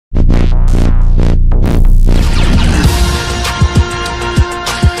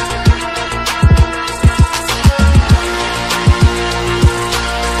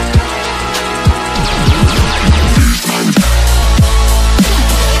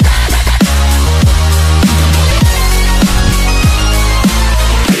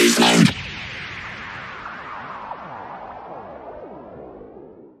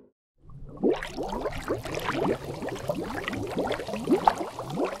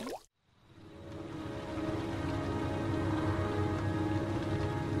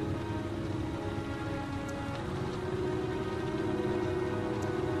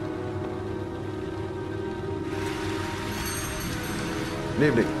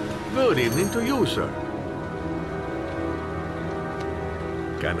Good evening. Good evening to you, sir.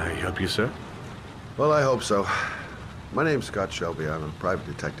 Can I help you, sir? Well, I hope so. My name's Scott Shelby. I'm a private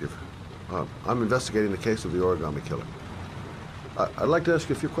detective. I'm investigating the case of the origami killer. I'd like to ask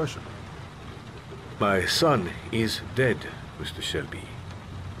you a few questions. My son is dead, Mr. Shelby.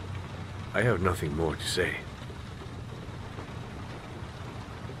 I have nothing more to say.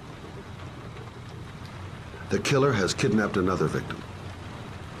 The killer has kidnapped another victim.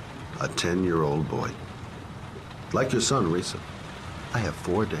 A 10-year-old boy. Like your son, Risa. I have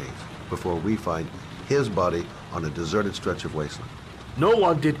 4 days before we find his body on a deserted stretch of wasteland. No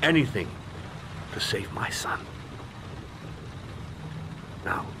one did anything to save my son.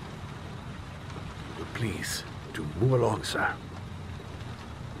 Now, please, to move along, sir.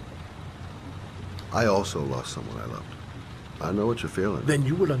 I also lost someone I loved. I know what you're feeling. Then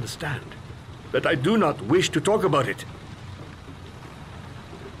you will understand that I do not wish to talk about it.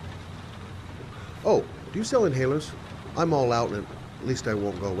 Oh, do you sell inhalers? I'm all out, and at least I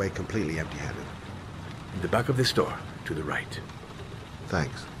won't go away completely empty-handed. In the back of the store, to the right.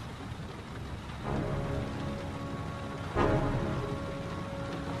 Thanks.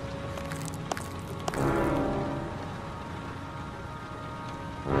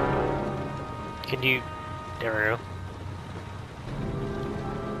 Can you... There we go.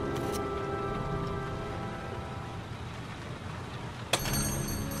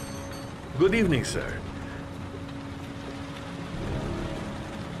 Good evening, sir.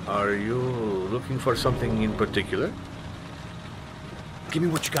 Are you looking for something in particular? Give me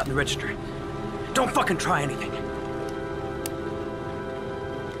what you got in the register. Don't fucking try anything.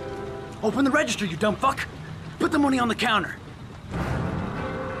 Open the register, you dumb fuck. Put the money on the counter.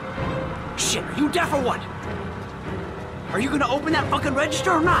 Shit, are you deaf or what? Are you gonna open that fucking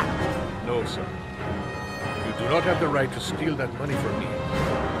register or not? No, sir. You do not have the right to steal that money from me.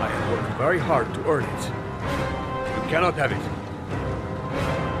 I have worked very hard to earn it. You cannot have it.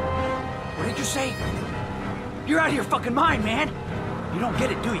 What did you say? You're out of your fucking mind, man. You don't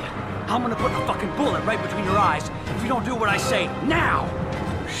get it, do you? I'm gonna put a fucking bullet right between your eyes if you don't do what I say now.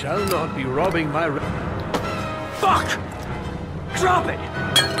 You shall not be robbing my... Fuck! Drop it!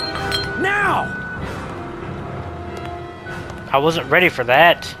 Now! I wasn't ready for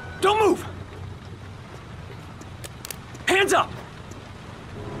that. Don't move! Hands up!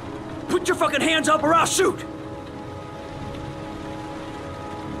 Put your fucking hands up or I'll shoot!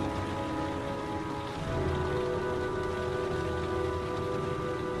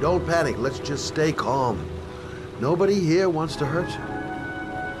 Don't panic. Let's just stay calm. Nobody here wants to hurt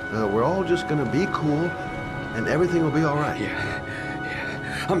you. We're all just gonna be cool, and everything will be all right.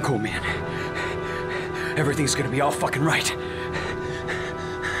 Yeah. I'm cool, man. Everything's gonna be all fucking right.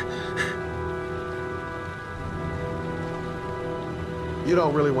 You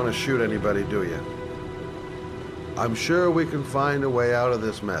don't really want to shoot anybody, do you? I'm sure we can find a way out of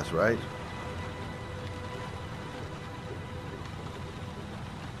this mess, right?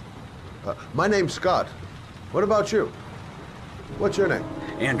 My name's Scott. What about you? What's your name?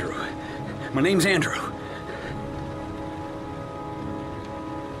 Andrew. My name's Andrew.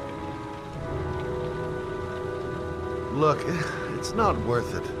 Look, it's not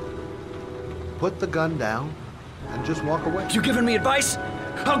worth it. Put the gun down and just walk away. You giving me advice?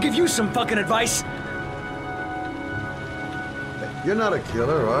 I'll give you some fucking advice. You're not a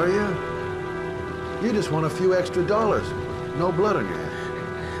killer, are you? You just want a few extra dollars. No blood on your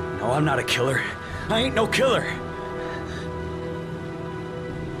hands. No, I'm not a killer. I ain't no killer.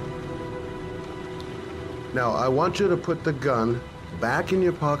 Now, I want you to put the gun back in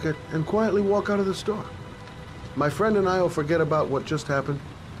your pocket and quietly walk out of the store. My friend and I will forget about what just happened,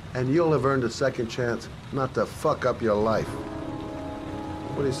 and you'll have earned a second chance not to fuck up your life.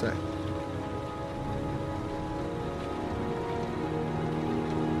 What do you say?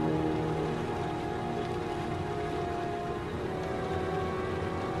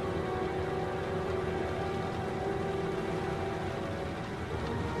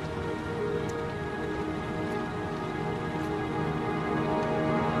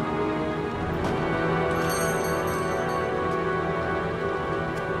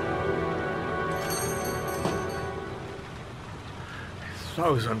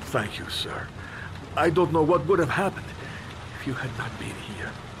 Thousand thank you, sir. I don't know what would have happened if you had not been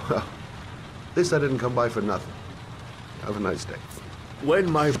here. Well, at least I didn't come by for nothing. Have a nice day. When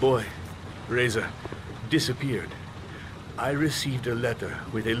my boy, Reza, disappeared, I received a letter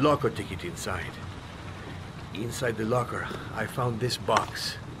with a locker ticket inside. Inside the locker, I found this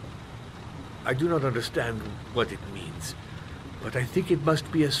box. I do not understand what it means, but I think it must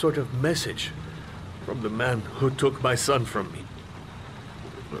be a sort of message from the man who took my son from me.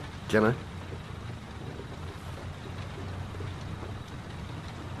 Can I?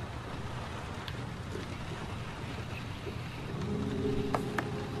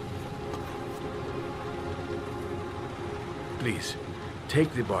 Please,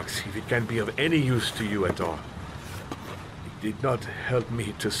 take the box if it can be of any use to you at all. It did not help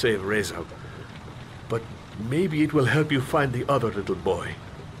me to save Reza, but maybe it will help you find the other little boy.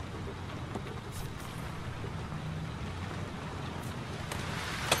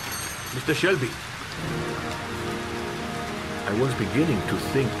 Mr. Shelby, I was beginning to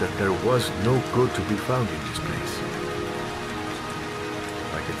think that there was no good to be found in this place.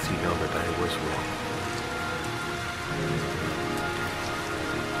 I can see now that I was wrong.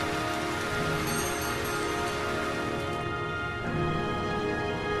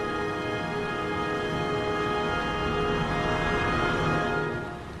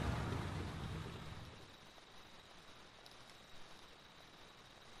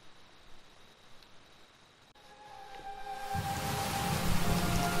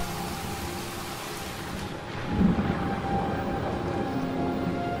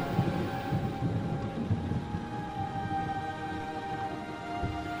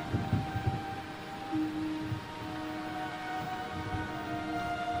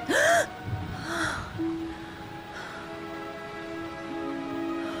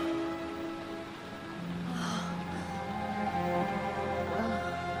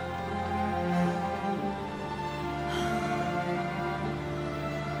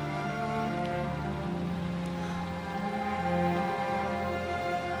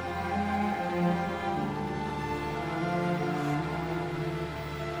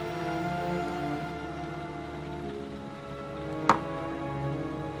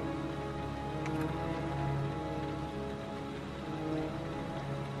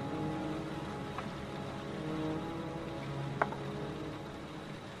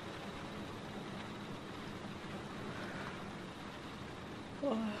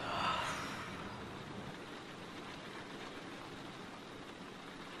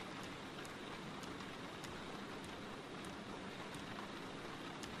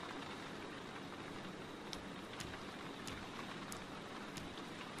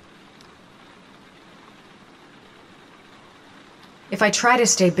 If I try to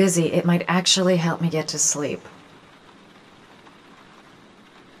stay busy, it might actually help me get to sleep.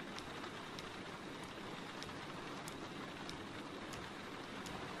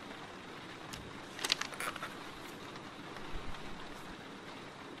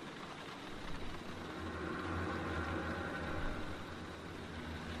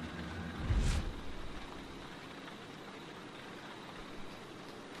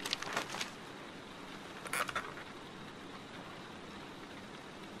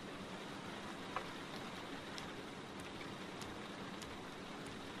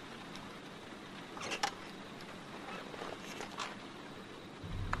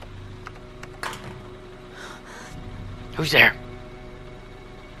 Who's there?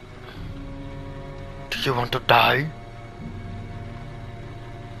 Do you want to die?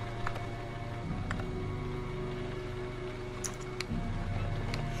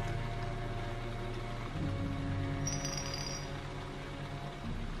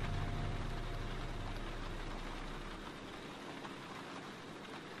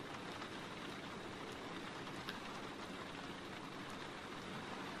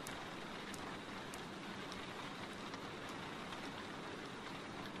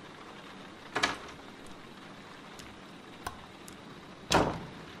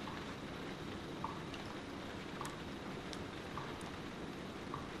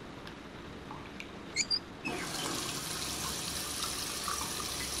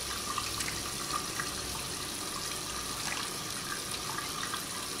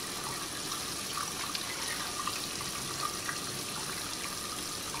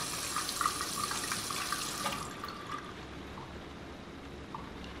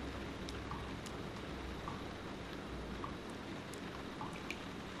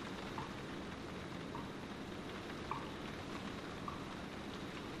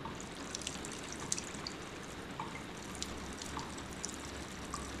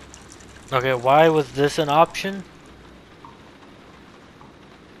 Okay, why was this an option?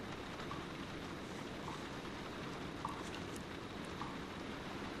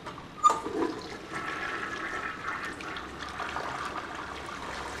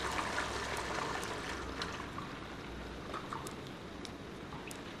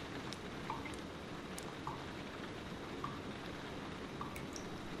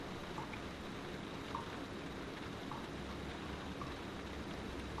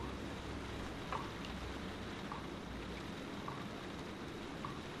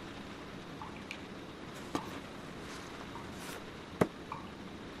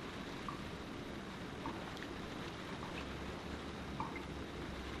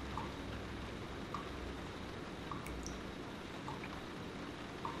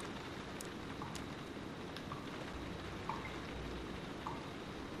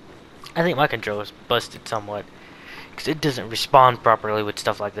 I think my controller's busted somewhat. Because it doesn't respond properly with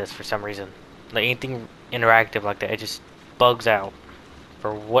stuff like this for some reason. Like anything interactive like that, it just bugs out.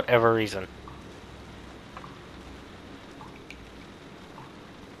 For whatever reason.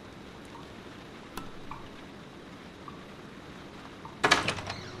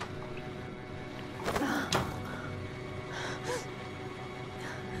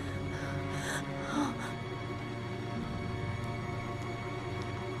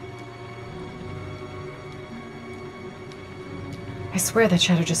 I swear that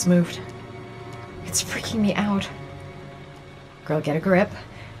shadow just moved. It's freaking me out. Girl, get a grip.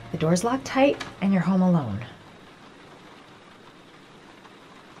 The door's locked tight, and you're home alone.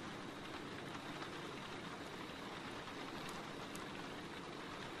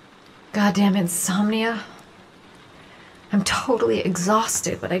 Goddamn insomnia. I'm totally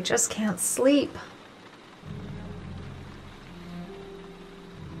exhausted, but I just can't sleep.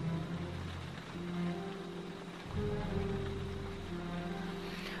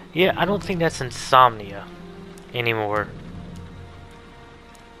 Yeah, I don't think that's insomnia anymore.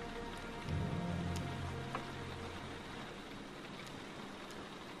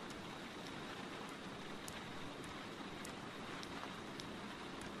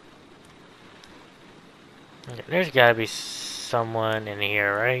 Okay, there's gotta be someone in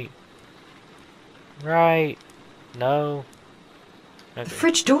here, right? Right? No? Okay. The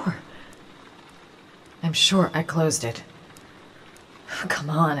fridge door. I'm sure I closed it. Come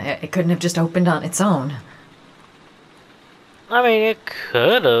on, it couldn't have just opened on its own. I mean, it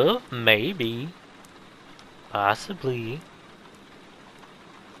could've, maybe. Possibly.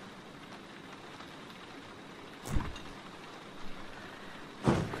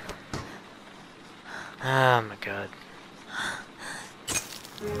 Oh my god.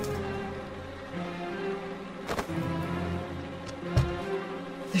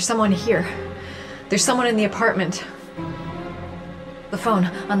 There's someone here. There's someone in the apartment. The phone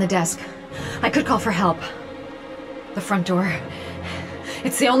on the desk. I could call for help. The front door.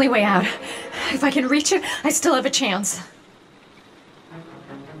 It's the only way out. If I can reach it, I still have a chance.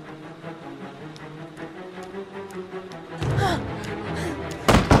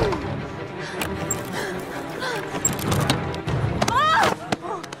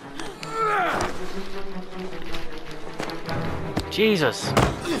 Jesus.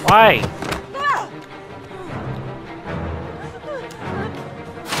 Why?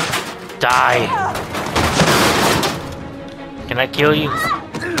 Die. Can I kill you?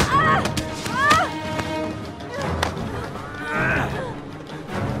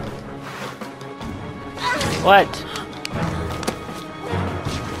 What?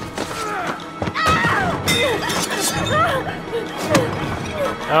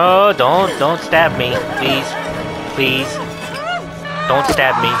 Oh, don't stab me, please. Please. Don't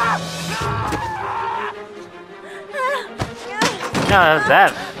stab me. How does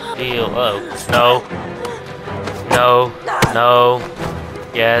that feel? Oh, no. No. No.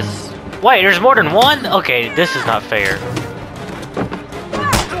 Yes. Wait, there's more than one? Okay, this is not fair.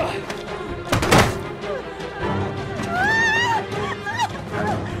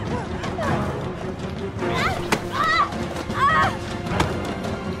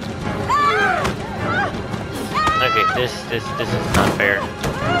 Okay, this is not fair.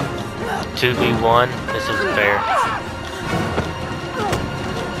 2v1, this isn't fair.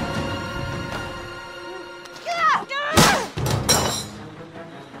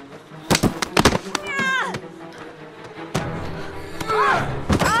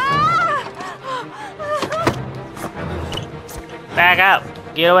 Back up!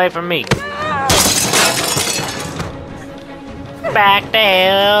 Get away from me! Back the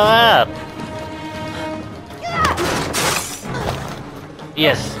hell up!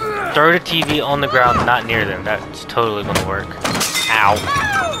 Yes, throw the TV on the ground, not near them. That's totally gonna work. Ow.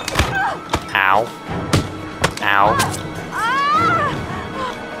 Ow. Ow.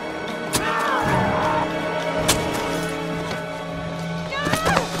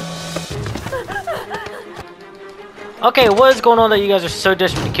 Okay, what is going on that you guys are so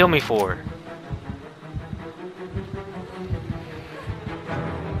desperate to kill me for?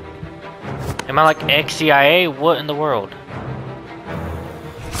 Am I like ex-CIA? What in the world?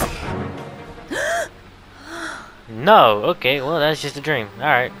 No, okay, well that's just a dream.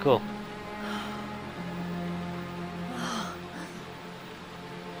 Alright, cool.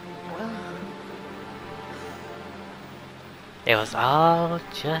 It was all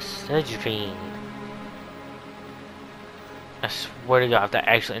just a dream. I swear to God, if that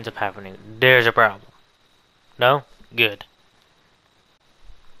actually ends up happening, there's a problem. No? Good.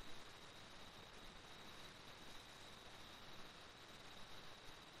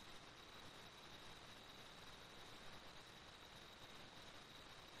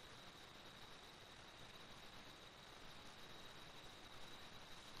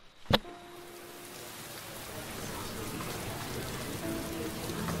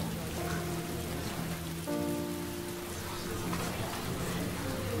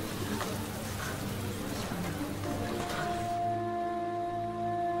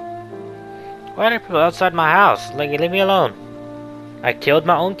 Why are there people outside my house? Like, leave me alone. I killed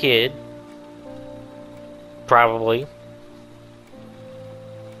my own kid. Probably.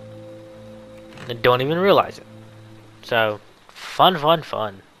 And don't even realize it. So, fun, fun,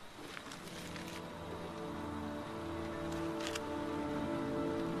 fun.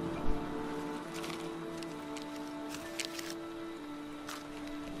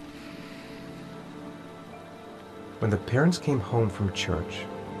 When the parents came home from church,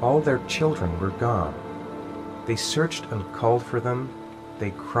 all their children were gone. They searched and called for them,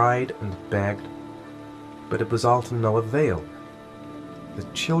 they cried and begged, but it was all to no avail. The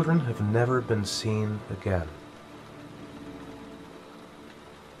children have never been seen again.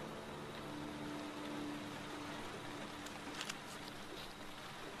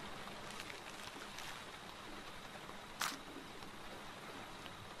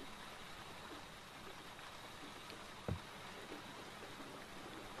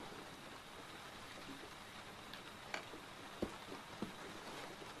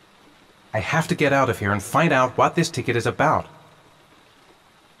 I have to get out of here and find out what this ticket is about.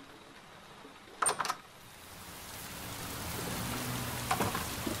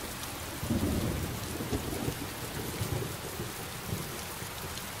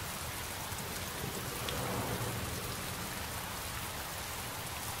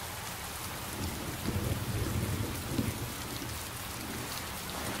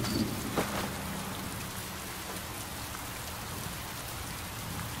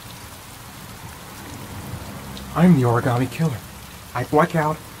 I'm the origami killer. I black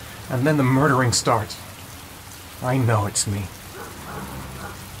out, and then the murdering starts. I know it's me.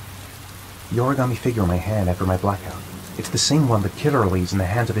 The origami figure in my hand after my blackout. It's the same one the killer leaves in the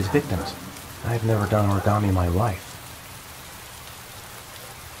hands of his victims. I've never done origami in my life.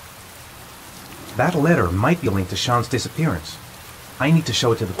 That letter might be linked to Sean's disappearance. I need to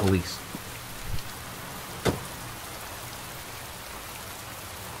show it to the police.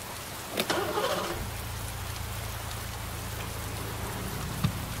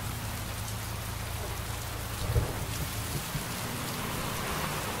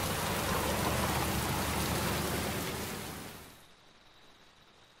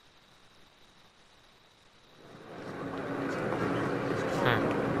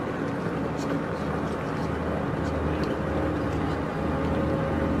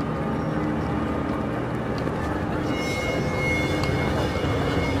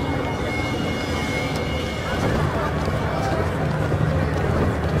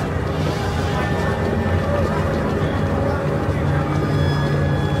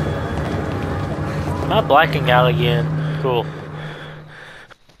 Am I blacking out again? Cool.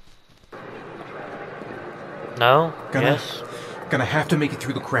 No? Yes? Gonna have to make it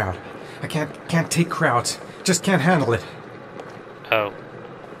through the crowd. I can't take crowds. Just can't handle it. Oh.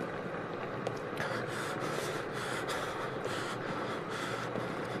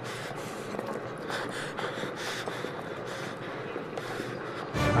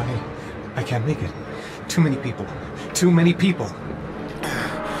 I can't make it. Too many people. Too many people.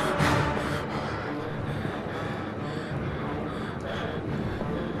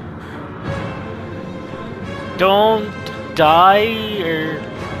 Don't die or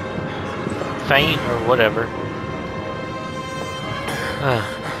faint or whatever.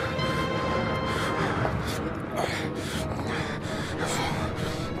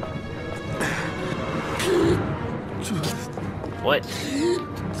 What?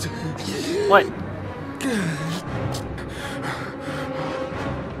 What?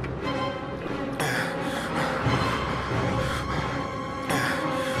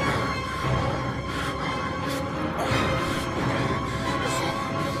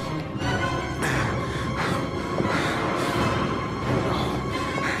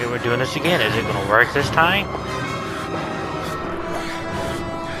 We're doing this again. Is it gonna work this time?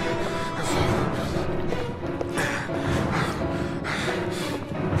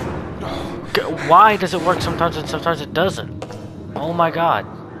 Why does it work sometimes and sometimes it doesn't? Oh my god.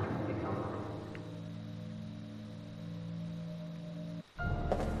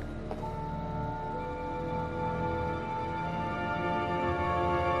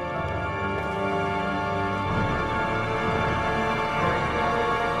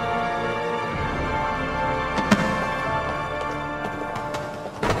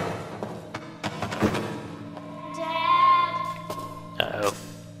 Uh-oh.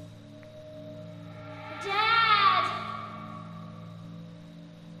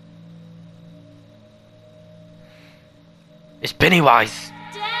 It's Pennywise!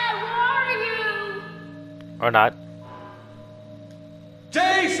 Dad, where are you? Or not.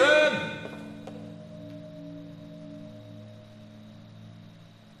 Jason!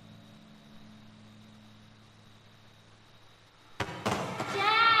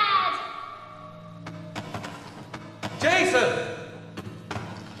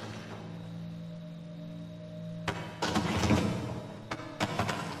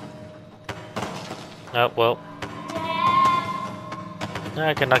 Oh, well.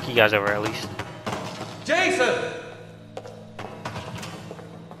 I can knock you guys over at least. Jason!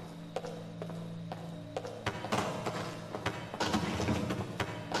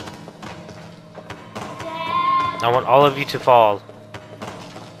 I want all of you to fall.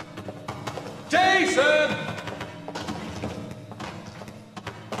 Jason!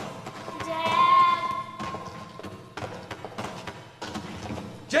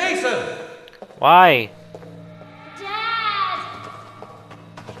 Jason! Why?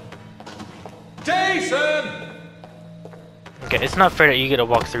 Jason! Okay, it's not fair that you get to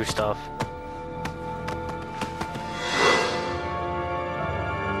walk through stuff.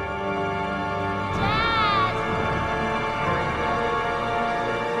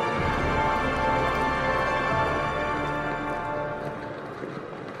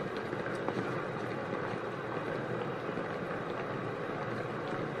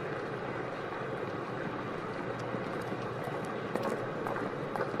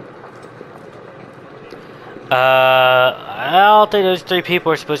 I don't think those 3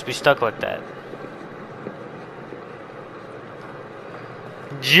 people are supposed to be stuck like that.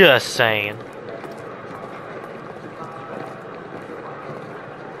 Just saying.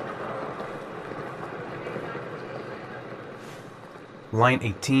 Line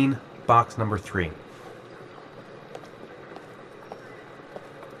 18, box number 3.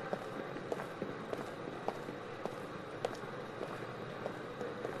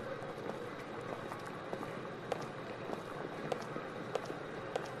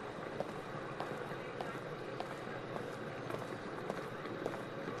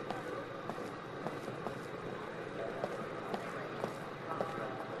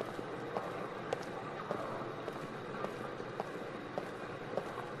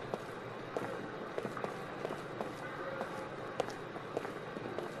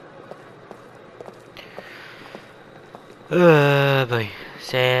 Boy.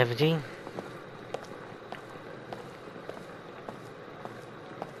 17.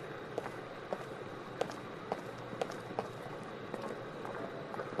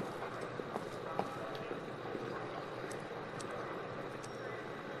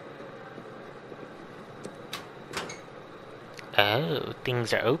 Oh,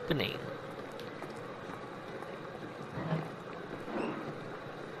 things are opening.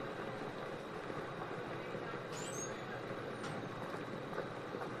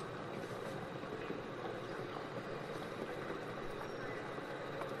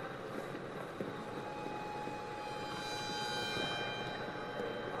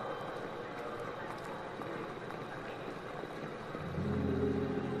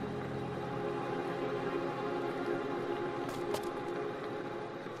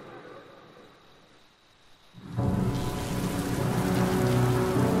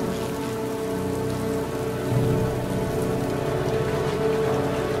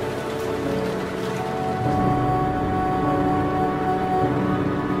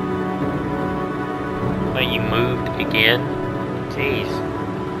 You moved again? Jeez.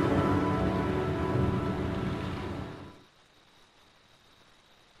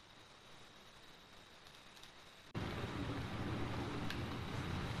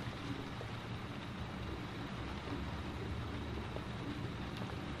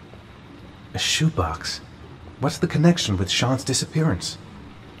 A shoebox. What's the connection with Sean's disappearance?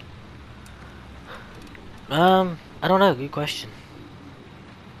 I don't know. Good question.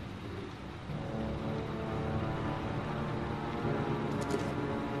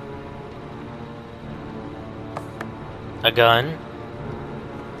 A gun.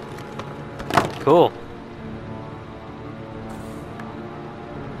 Cool.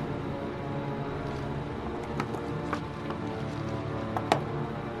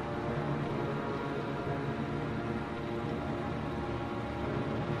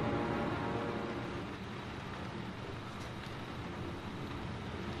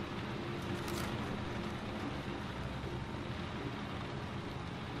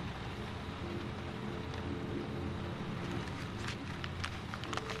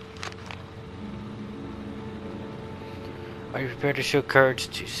 Are you prepared to show courage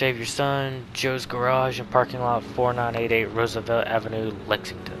to save your son? Joe's garage and parking lot, 4988 Roosevelt Avenue,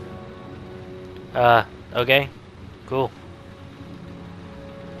 Lexington. Okay. Cool.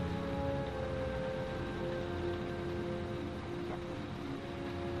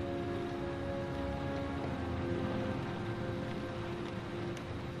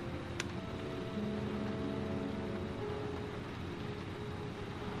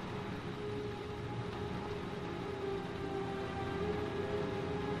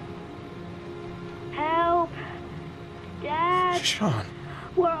 Help! Dad, Sean.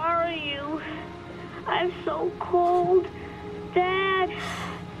 where are you? I'm so cold. Dad.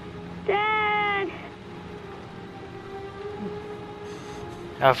 Dad.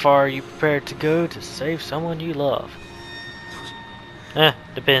 How far are you prepared to go to save someone you love?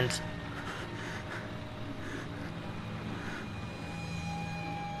 Depends.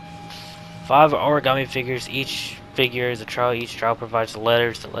 Five origami figures. Each figure is a trial. Each trial provides the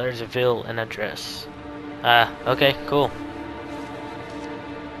letters. The letters reveal an address. Okay, cool.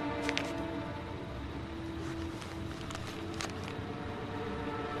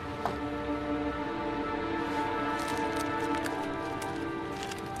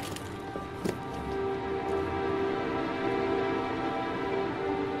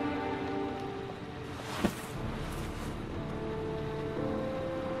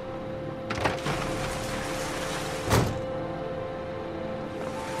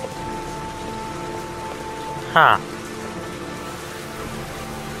 Huh.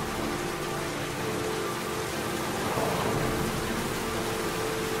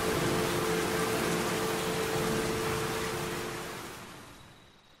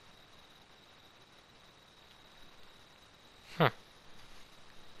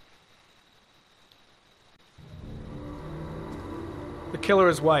 The killer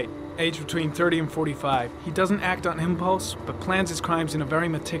is white, aged between 30 and 45. He doesn't act on impulse, but plans his crimes in a very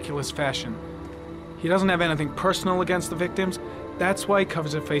meticulous fashion. He doesn't have anything personal against the victims. That's why he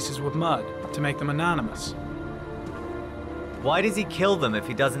covers their faces with mud, to make them anonymous. Why does he kill them if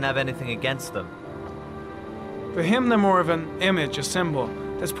he doesn't have anything against them? For him, they're more of an image, a symbol.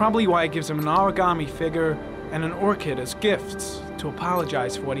 That's probably why he gives them an origami figure and an orchid as gifts, to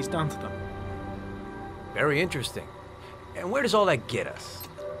apologize for what he's done to them. Very interesting. And where does all that get us?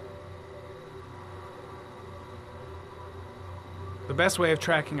 The best way of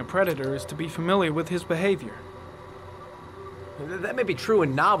tracking a predator is to be familiar with his behavior. That may be true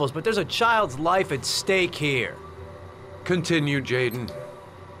in novels, but there's a child's life at stake here. Continue, Jaden.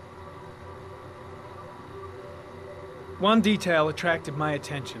 One detail attracted my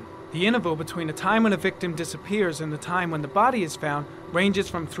attention. The interval between the time when a victim disappears and the time when the body is found ranges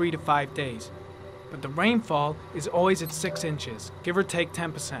from 3 to 5 days. But the rainfall is always at 6 inches, give or take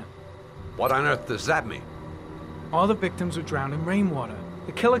 10%. What on earth does that mean? All the victims were drowned in rainwater.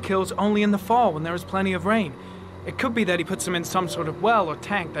 The killer kills only in the fall when there is plenty of rain. It could be that he puts them in some sort of well or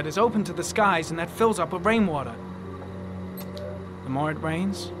tank that is open to the skies and that fills up with rainwater. The more it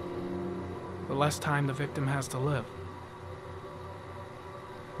rains, the less time the victim has to live.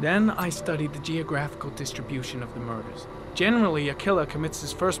 Then I studied the geographical distribution of the murders. Generally, a killer commits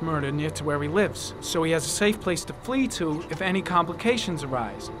his first murder near to where he lives, so he has a safe place to flee to if any complications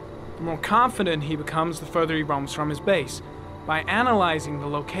arise. The more confident he becomes, the further he roams from his base. By analyzing the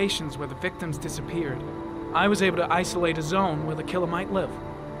locations where the victims disappeared, I was able to isolate a zone where the killer might live.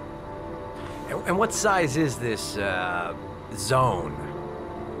 And what size is this, zone?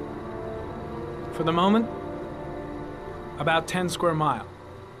 For the moment, about 10 square miles.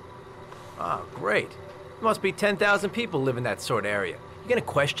 Oh, great. There must be 10,000 people live in that sort of area. You gonna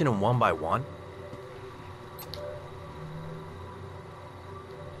question them one by one?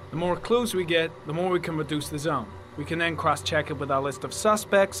 The more clues we get, the more we can reduce the zone. We can then cross-check it with our list of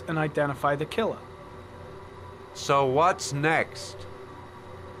suspects and identify the killer. So what's next?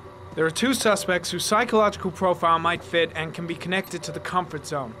 There are 2 suspects whose psychological profile might fit and can be connected to the comfort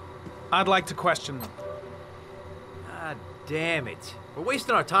zone. I'd like to question them. Ah, damn it. We're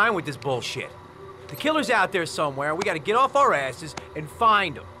wasting our time with this bullshit. The killer's out there somewhere. We gotta get off our asses and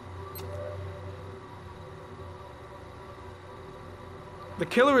find him. The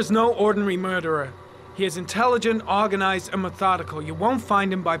killer is no ordinary murderer. He is intelligent, organized, and methodical. You won't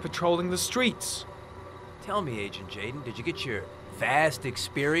find him by patrolling the streets. Tell me, Agent Jaden, did you get your vast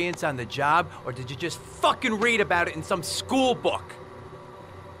experience on the job, or did you just fucking read about it in some school book?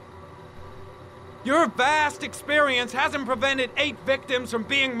 Your vast experience hasn't prevented 8 victims from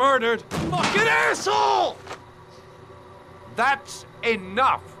being murdered. Fucking asshole! That's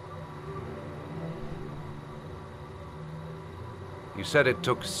enough! You said it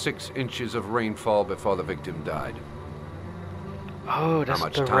took 6 inches of rainfall before the victim died. Oh, that's How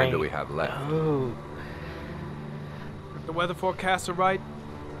much the time rain. do we have left? Oh. If the weather forecasts are right,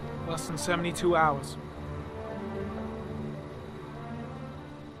 less than 72 hours.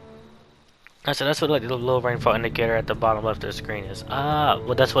 So that's what like the little rainfall indicator at the bottom left of the screen is. Ah,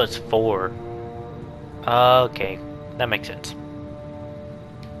 well that's what it's for. Okay, that makes sense.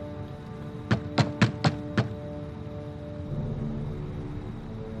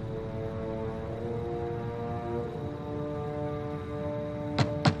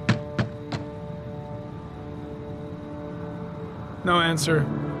 No answer.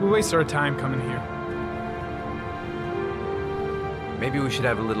 We waste our time coming here. Maybe we should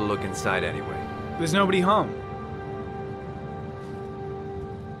have a little look inside anyway. There's nobody home.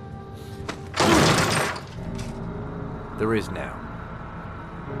 There is now.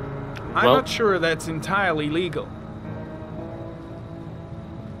 I'm Well- not sure that's entirely legal.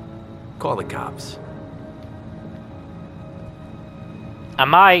 Call the cops. I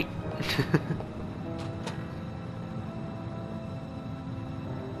might.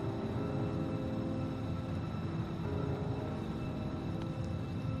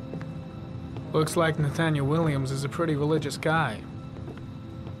 Looks like Nathaniel Williams is a pretty religious guy.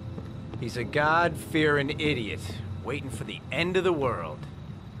 He's a God-fearing idiot, waiting for the end of the world.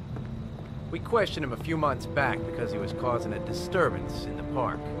 We questioned him a few months back because he was causing a disturbance in the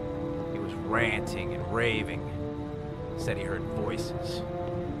park. He was ranting and raving. Said he heard voices.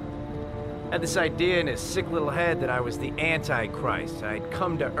 Had this idea in his sick little head that I was the Antichrist. I'd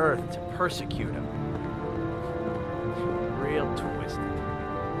come to Earth to persecute him. Real twisted.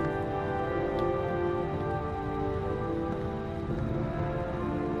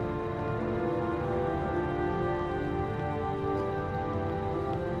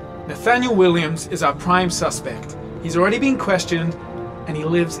 Nathaniel Williams is our prime suspect. He's already been questioned, and he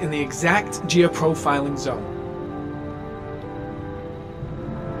lives in the exact geoprofiling zone.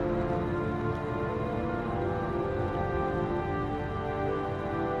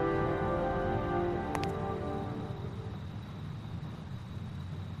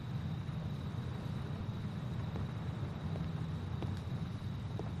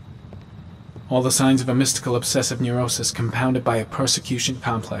 All the signs of a mystical obsessive neurosis compounded by a persecution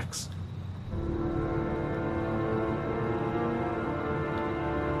complex.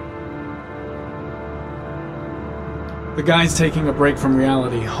 The guy's taking a break from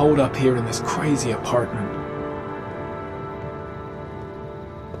reality, holed up here in this crazy apartment.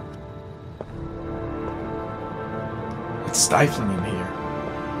 It's stifling in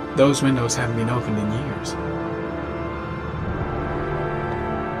here. Those windows haven't been opened in years.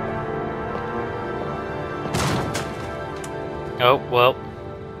 Oh, well.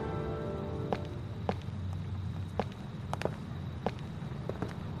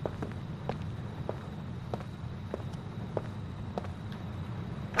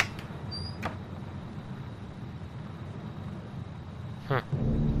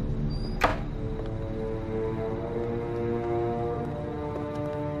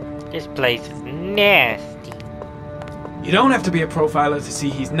 This place is nasty. You don't have to be a profiler to see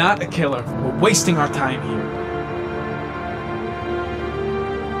he's not a killer. We're wasting our time here.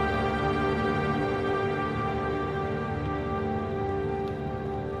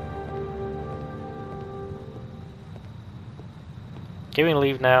 Can we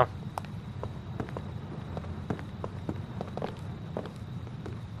leave now?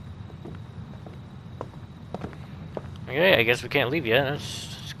 Okay, I guess we can't leave yet.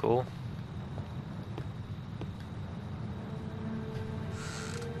 That's cool.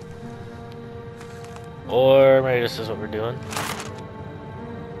 Or maybe this is what we're doing.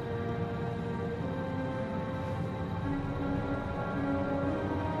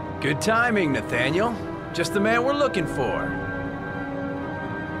 Good timing, Nathaniel. Just the man we're looking for.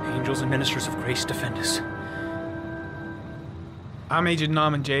 Angels and ministers of grace defend us. I'm Agent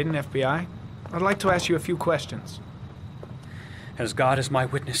Norman Jaden, FBI. I'd like to ask you a few questions. As God is my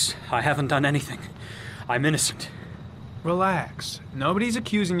witness, I haven't done anything. I'm innocent. Relax. Nobody's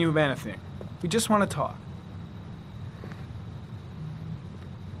accusing you of anything. We just want to talk.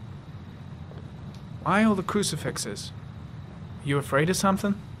 Why all the crucifixes? You afraid of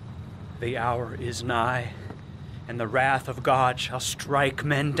something? The hour is nigh, and the wrath of God shall strike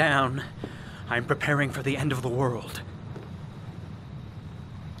men down. I'm preparing for the end of the world.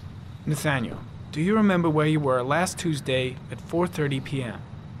 Nathaniel, do you remember where you were last Tuesday at 4:30 p.m.?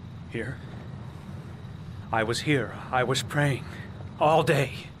 Here? I was here. I was praying. All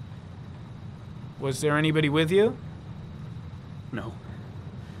day. Was there anybody with you? No.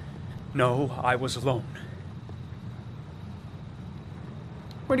 No, I was alone.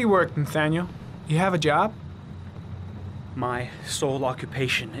 Where do you work, Nathaniel? You have a job? My sole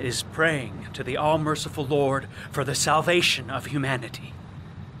occupation is praying to the all-merciful Lord for the salvation of humanity.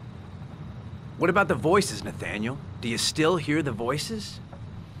 What about the voices, Nathaniel? Do you still hear the voices?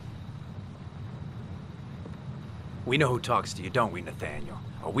 We know who talks to you, don't we, Nathaniel?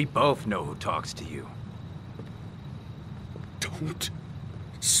 Or we both know who talks to you. Don't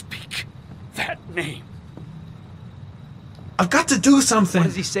speak that name. I've got to do something! What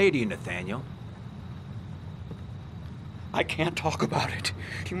does he say to you, Nathaniel? I can't talk about it.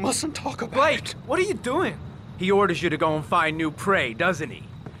 You mustn't talk about Blake, it. what are you doing? He orders you to go and find new prey, doesn't he?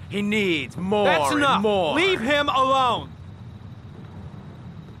 He needs more That's enough! and more. Leave him alone!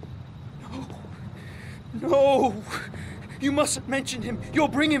 No! You mustn't mention him. You'll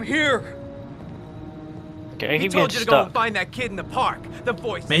bring him here. Okay, I He keep told getting you to go and stuck. find that kid in the park. The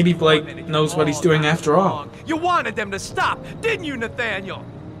voice. Maybe Blake knows what he's doing after all. You wanted them to stop, didn't you, Nathaniel?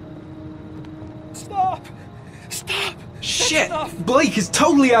 Stop! Stop! Shit! Blake is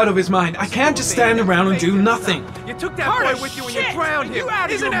totally out of his mind. I can't just stand around and do nothing. You took that boy with you when you drowned him. You out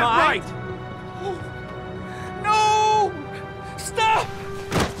of Isn't your that mind? right? No! Stop!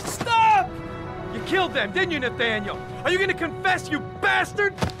 Stop! You killed them, didn't you, Nathaniel? Are you gonna confess, you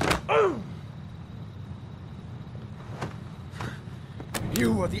bastard?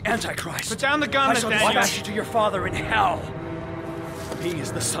 You are the Antichrist. Put down the gun, I shall Nathaniel. dispatch you to your father in hell. He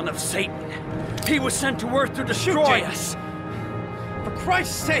is the son of Satan. He was sent to earth to destroy us. For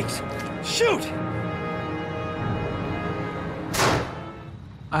Christ's sake, shoot!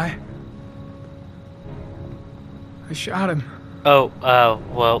 I shot him. Oh,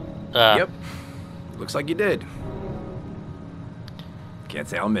 well, Yep. Looks like you did. Can't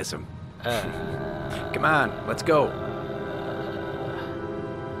say I'll miss him. Come on, let's go.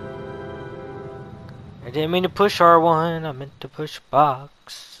 I didn't mean to push R1, I meant to push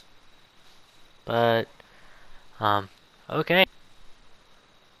box. But, okay.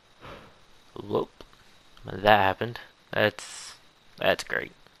 Whoop. That happened. That's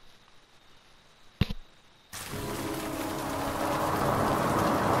great.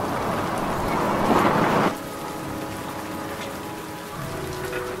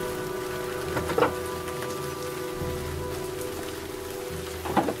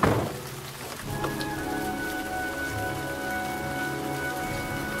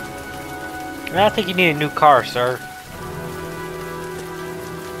 I think you need a new car, sir.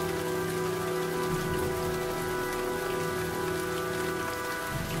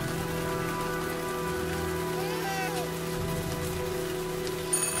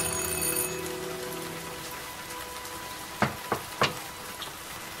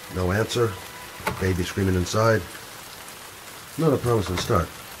 No answer. Baby screaming inside. Not a promising start.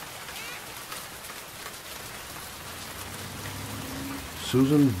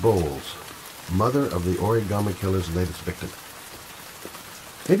 Susan Bubblz, mother of the origami killer's latest victim.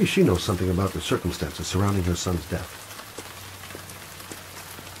 Maybe she knows something about the circumstances surrounding her son's death.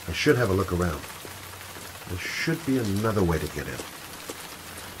 I should have a look around. There should be another way to get in.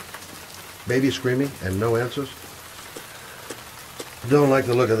 Baby screaming and no answers? Don't like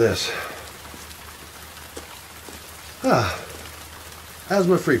the look of this.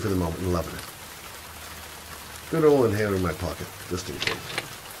 Asthma free for the moment and loving it. Good old inhaler in my pocket, just in case.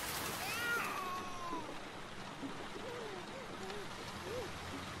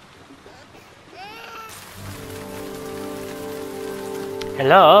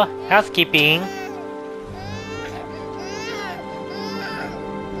 Hello, housekeeping.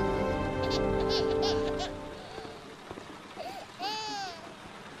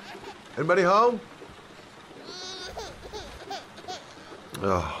 Anybody home?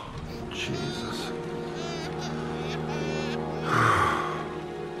 Oh, Jesus.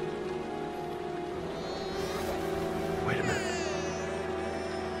 Wait a minute.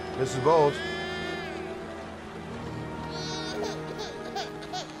 Mrs. Bowles.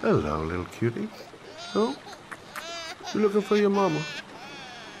 Hello, little cutie. Oh? You looking for your mama?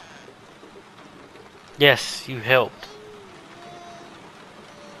 Yes, you helped.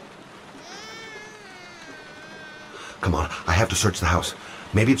 Come on, I have to search the house.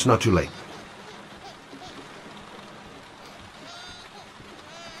 Maybe it's not too late.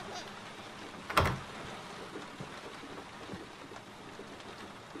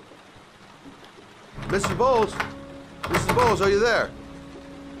 Mrs. Bowles? Mrs. Bowles, are you there?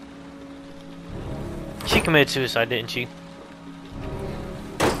 She committed suicide, didn't she?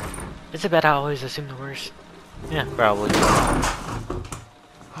 Is it bad I always assume the worst? Yeah, probably.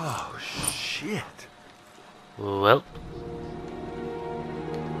 Oh, shit. Well.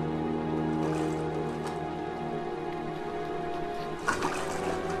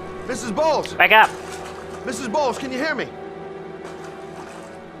 Mrs. Bowles! Back up! Mrs. Bowles, can you hear me?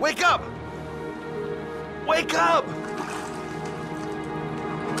 Wake up! Wake up!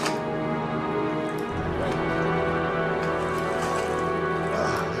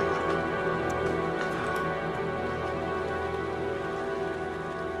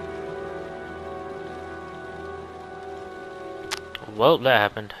 Well, that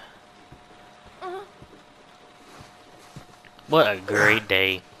happened. What a great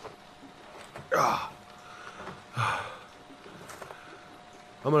day. I'm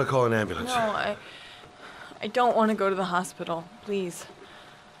gonna call an ambulance. No, I don't want to go to the hospital, please.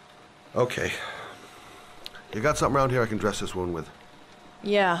 Okay. You got something around here I can dress this wound with?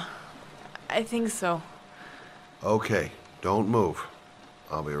 Yeah, I think so. Okay, don't move.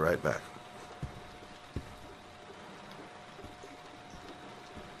 I'll be right back.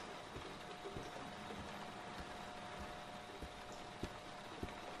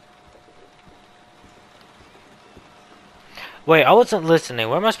 Wait, I wasn't listening.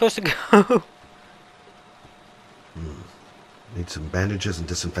 Where am I supposed to go? Need some bandages and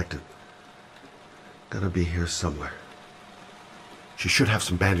disinfectant. Gotta be here somewhere. She should have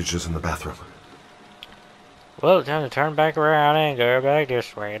some bandages in the bathroom. Well, it's time to turn back around and go back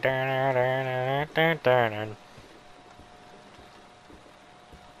this way.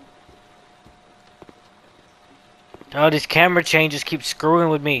 Oh, this camera changes keep screwing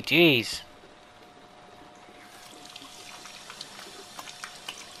with me. Jeez.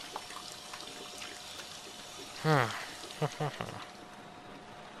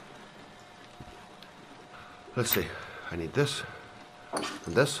 Let's see. I need this,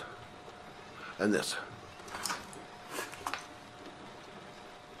 and this, and this.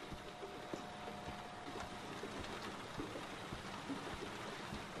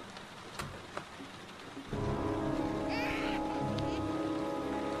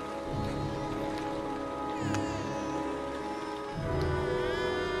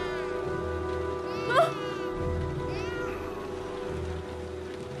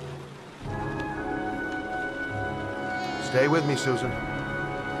 Stay with me, Susan.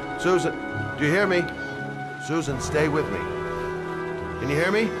 Susan, do you hear me? Susan, stay with me. Can you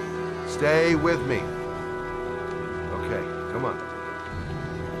hear me? Stay with me. Okay, come on.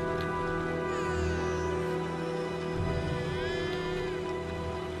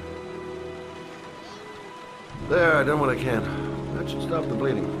 There, I done what I can. That should stop the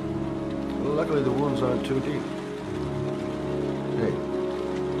bleeding. Luckily, the wounds aren't too deep. Hey,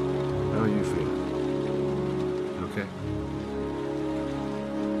 how are you feeling? Okay?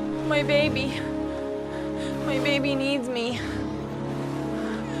 My baby. My baby needs me.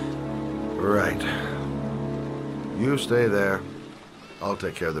 Right. You stay there. I'll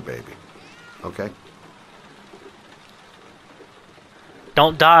take care of the baby. Okay?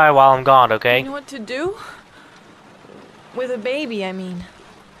 Don't die while I'm gone, okay? You know what to do? With a baby, I mean.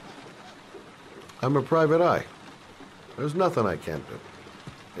 I'm a private eye. There's nothing I can't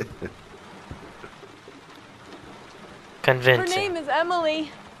do. Convincing. Her name is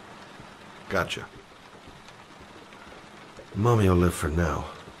Emily. Gotcha. Mommy will live for now.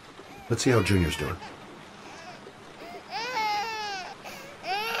 Let's see how Junior's doing.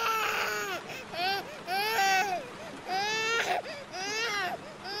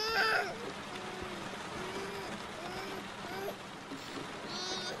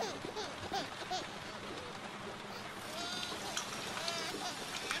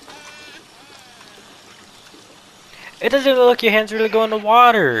 It doesn't look like your hands really go in the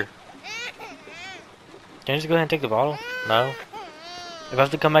water. Can I just go ahead and take the bottle? No? If I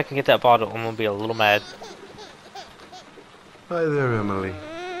have to come back and get that bottle, I'm gonna be a little mad. Hi there, Emily.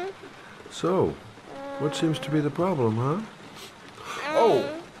 So, what seems to be the problem, huh?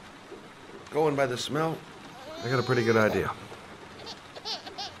 Oh! Going by the smell, I got a pretty good idea.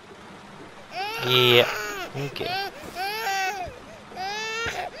 Yeah. Okay.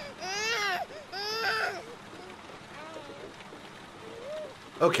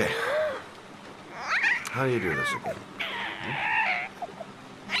 Okay. How do you do this again?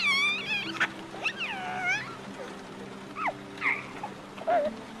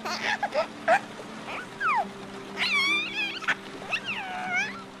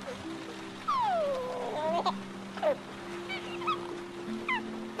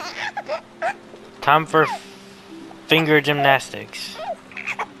 Time for finger gymnastics.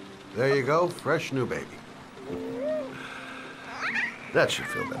 There you go, fresh new baby. That should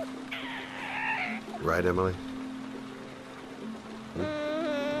feel better. Right, Emily?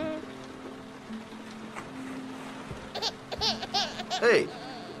 Hey,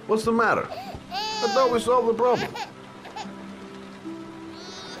 what's the matter? I thought we solved the problem.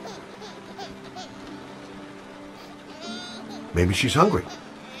 Maybe she's hungry.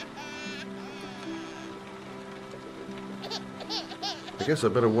 I guess I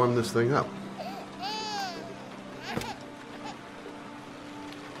better warm this thing up.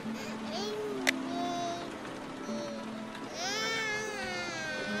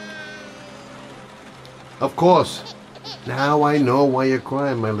 Of course. Now I know why you're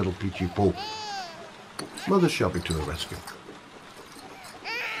crying, my little peachy poo. Mother Shelby to the rescue.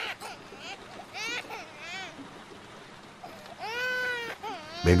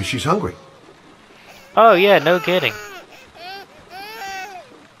 Maybe she's hungry. Oh yeah, no kidding.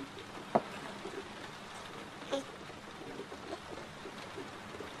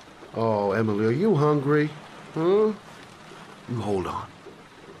 Oh, Emily, are you hungry? Hold on.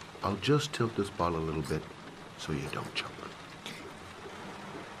 I'll just tilt this ball a little bit so you don't choke.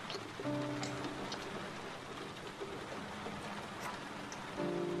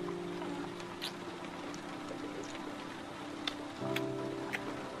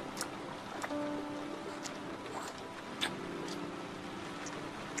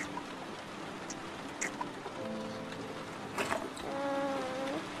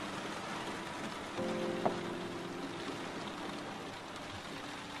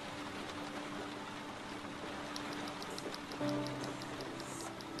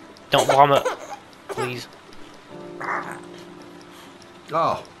 Don't vomit, please.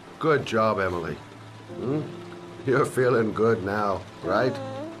 Oh, good job, Emily. You're feeling good now, right?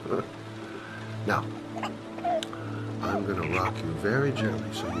 Now, I'm gonna rock you very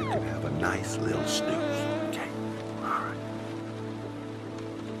gently so you can have a nice little snooze. Okay? All right.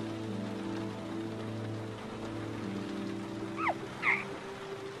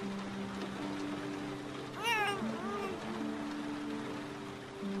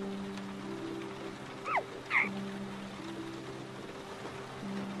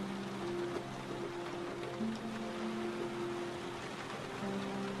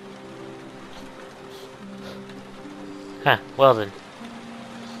 Huh, well then.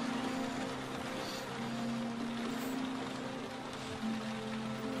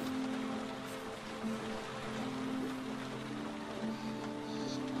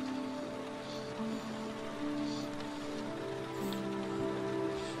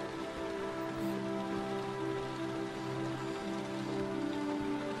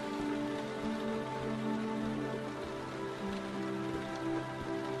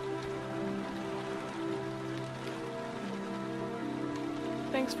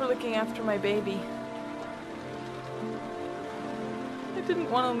 Thanks for looking after my baby. I didn't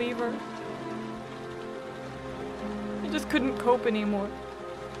want to leave her. I just couldn't cope anymore.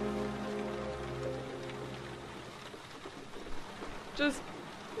 Just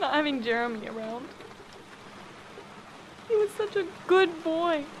not having Jeremy around. He was such a good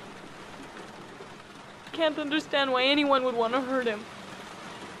boy. I can't understand why anyone would want to hurt him.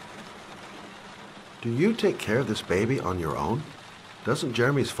 Do you take care of this baby on your own? Doesn't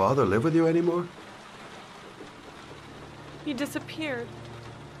Jeremy's father live with you anymore? He disappeared.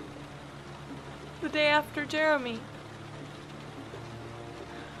 The day after Jeremy.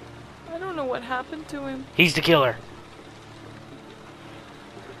 I don't know what happened to him. He's the killer.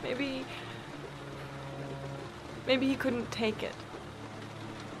 Maybe he couldn't take it.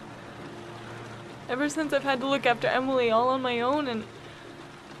 Ever since I've had to look after Emily all on my own and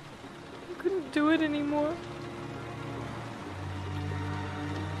I couldn't do it anymore.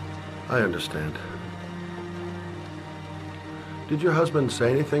 I understand. Did your husband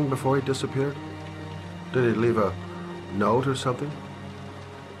say anything before he disappeared? Did he leave a note or something?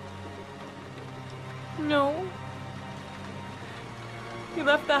 No. He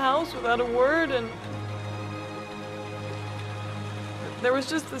left the house without a word and there was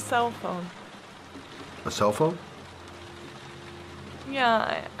just a cell phone. A cell phone?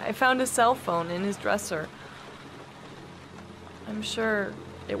 Yeah, I found a cell phone in his dresser. I'm sure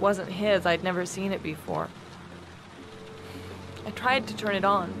it wasn't his. I'd never seen it before. I tried to turn it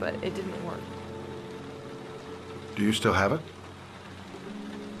on, but it didn't work. Do you still have it?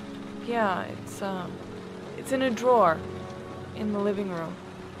 Yeah, it's in a drawer in the living room.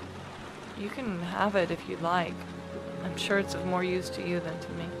 You can have it if you'd like. I'm sure it's of more use to you than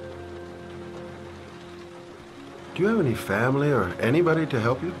to me. Do you have any family or anybody to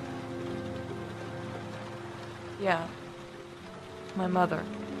help you? Yeah. My mother.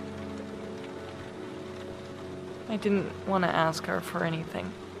 I didn't want to ask her for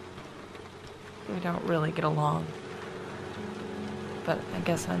anything. We don't really get along. But I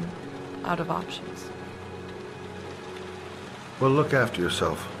guess I'm out of options. Well, look after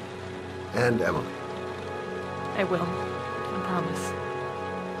yourself. And Emily. I will. I promise.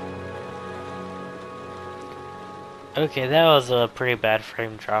 Okay, that was a pretty bad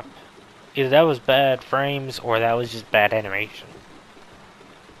frame drop. Either that was bad frames or that was just bad animation.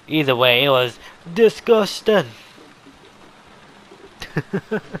 Either way, it was disgusting.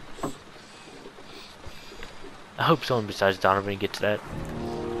 I hope someone besides Donovan gets that.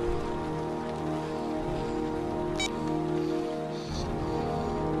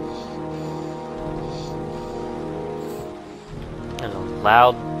 And a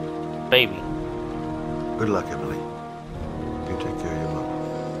loud baby. Good luck, Emily. You take care of your mother.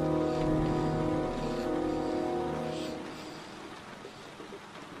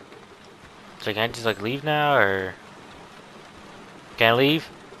 So can I just like leave now, or can I leave?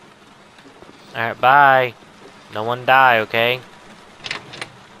 Alright, bye. No one die, okay?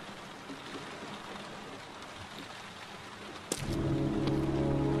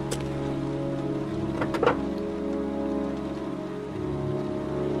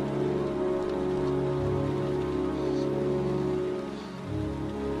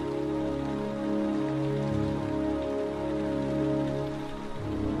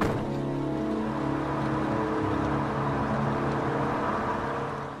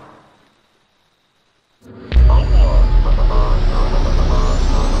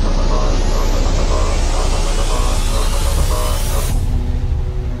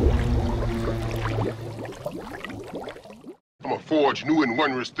 Forge new and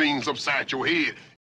wondrous things upside your head